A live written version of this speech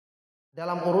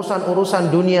Dalam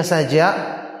urusan-urusan dunia saja,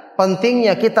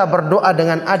 pentingnya kita berdoa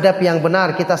dengan adab yang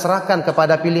benar, kita serahkan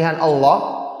kepada pilihan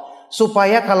Allah,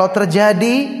 supaya kalau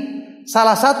terjadi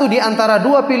salah satu di antara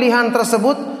dua pilihan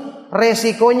tersebut,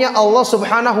 resikonya Allah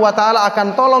Subhanahu wa Ta'ala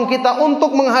akan tolong kita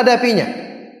untuk menghadapinya.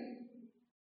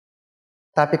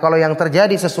 Tapi kalau yang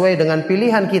terjadi sesuai dengan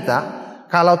pilihan kita,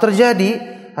 kalau terjadi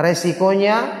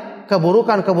resikonya,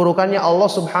 keburukannya Allah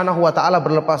Subhanahu wa Ta'ala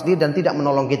berlepas diri dan tidak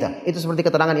menolong kita. Itu seperti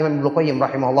keterangan Imam Ibnu Qayyim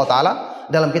rahimahullah ta'ala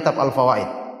dalam kitab Al-Fawaid.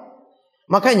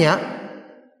 Makanya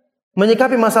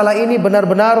menyikapi masalah ini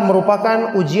benar-benar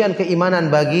merupakan ujian keimanan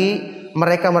bagi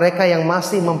mereka-mereka yang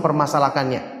masih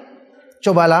mempermasalahkannya.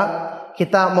 Cobalah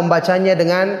kita membacanya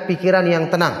dengan pikiran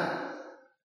yang tenang.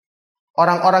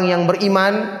 Orang-orang yang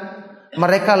beriman,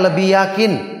 mereka lebih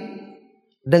yakin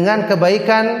dengan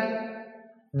kebaikan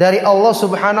dari Allah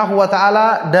Subhanahu wa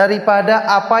Ta'ala daripada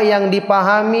apa yang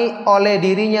dipahami oleh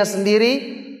dirinya sendiri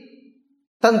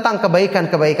tentang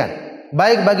kebaikan-kebaikan,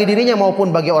 baik bagi dirinya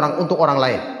maupun bagi untuk orang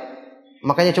lain.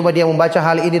 Makanya coba dia membaca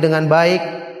hal ini dengan baik,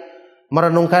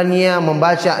 merenungkannya,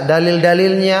 membaca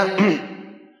dalil-dalilnya,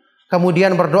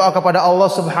 kemudian berdoa kepada Allah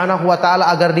Subhanahu wa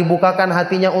Ta'ala agar dibukakan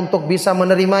hatinya untuk bisa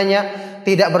menerimanya,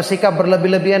 tidak bersikap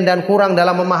berlebih-lebihan dan kurang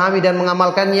dalam memahami dan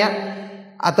mengamalkannya,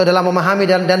 atau dalam memahami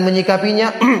dan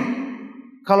menyikapinya.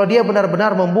 Kalau dia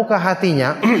benar-benar membuka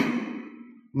hatinya,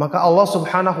 maka Allah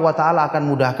Subhanahu wa Ta'ala akan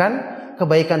mudahkan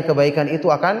kebaikan-kebaikan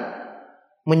itu akan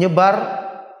menyebar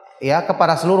ya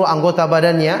kepada seluruh anggota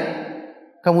badannya,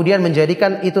 kemudian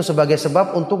menjadikan itu sebagai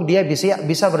sebab untuk dia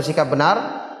bisa bersikap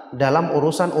benar dalam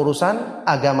urusan-urusan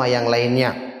agama yang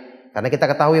lainnya. Karena kita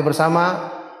ketahui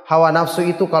bersama, hawa nafsu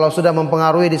itu kalau sudah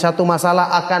mempengaruhi di satu masalah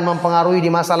akan mempengaruhi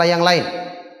di masalah yang lain.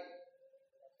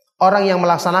 Orang yang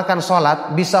melaksanakan sholat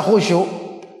bisa khusyuk,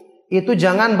 itu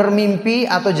jangan bermimpi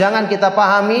atau jangan kita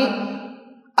pahami,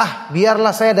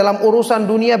 biarlah saya dalam urusan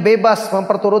dunia bebas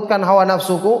memperturutkan hawa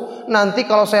nafsuku, nanti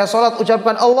kalau saya sholat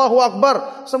ucapkan Allahu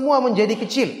Akbar, semua menjadi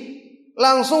kecil,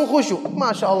 langsung khusyuk.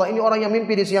 Masya Allah, ini orang yang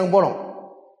mimpi di siang bolong.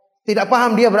 Tidak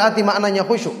paham dia berarti maknanya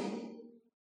khusyuk.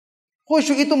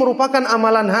 Khusyuk itu merupakan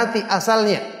amalan hati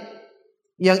asalnya,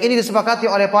 yang ini disepakati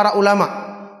oleh para ulama.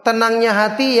 Tenangnya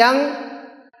hati yang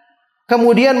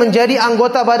kemudian menjadi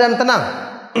anggota badan tenang.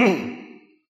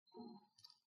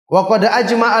 Wa qad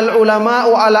ajma'al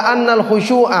ulama'u ala anna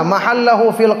al-khushu'a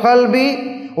mahallahu fil qalbi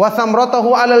wa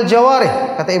thamratahu 'alal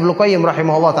jawarih. Kata Ibnu Qayyim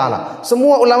rahimahullah taala.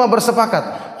 Semua ulama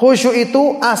bersepakat, khusyuk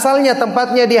itu asalnya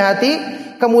tempatnya di hati,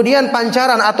 kemudian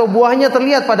pancaran atau buahnya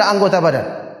terlihat pada anggota badan.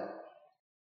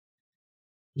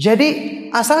 Jadi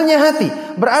asalnya hati.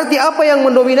 Berarti apa yang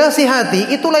mendominasi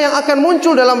hati itulah yang akan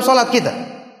muncul dalam salat kita.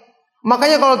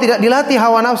 Makanya kalau tidak dilatih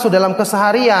hawa nafsu dalam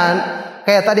keseharian,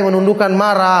 kayak tadi menundukkan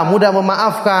marah, mudah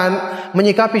memaafkan,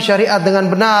 menyikapi syariat dengan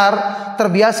benar,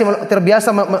 terbiasa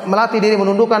melatih diri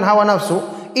menundukkan hawa nafsu,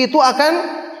 itu akan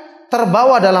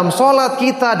terbawa dalam sholat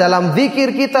kita, dalam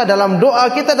zikir kita, dalam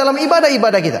doa kita, dalam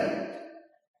ibadah-ibadah kita.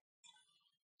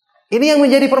 Ini yang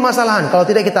menjadi permasalahan kalau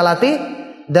tidak kita latih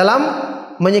dalam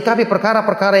menyikapi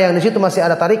perkara-perkara yang di situ masih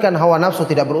ada tarikan hawa nafsu,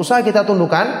 tidak berusaha kita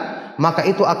tundukkan, maka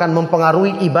itu akan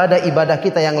mempengaruhi ibadah-ibadah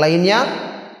kita yang lainnya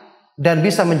dan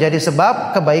bisa menjadi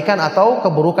sebab kebaikan atau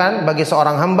keburukan bagi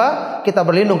seorang hamba. Kita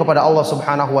berlindung kepada Allah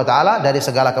Subhanahu wa Ta'ala dari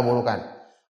segala keburukan.